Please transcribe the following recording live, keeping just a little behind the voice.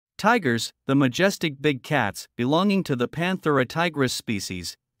Tigers, the majestic big cats belonging to the Panthera tigris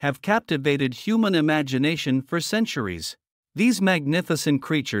species, have captivated human imagination for centuries. These magnificent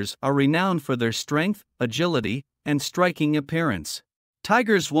creatures are renowned for their strength, agility, and striking appearance.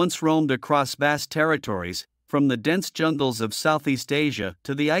 Tigers once roamed across vast territories, from the dense jungles of Southeast Asia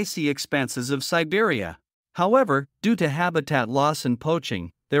to the icy expanses of Siberia. However, due to habitat loss and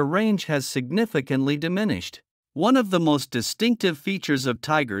poaching, their range has significantly diminished. One of the most distinctive features of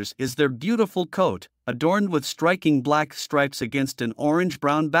tigers is their beautiful coat, adorned with striking black stripes against an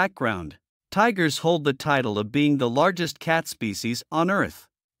orange-brown background. Tigers hold the title of being the largest cat species on Earth.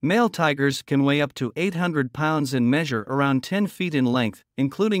 Male tigers can weigh up to 800 pounds and measure around 10 feet in length,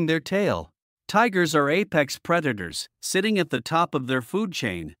 including their tail. Tigers are apex predators, sitting at the top of their food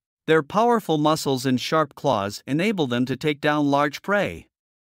chain. Their powerful muscles and sharp claws enable them to take down large prey.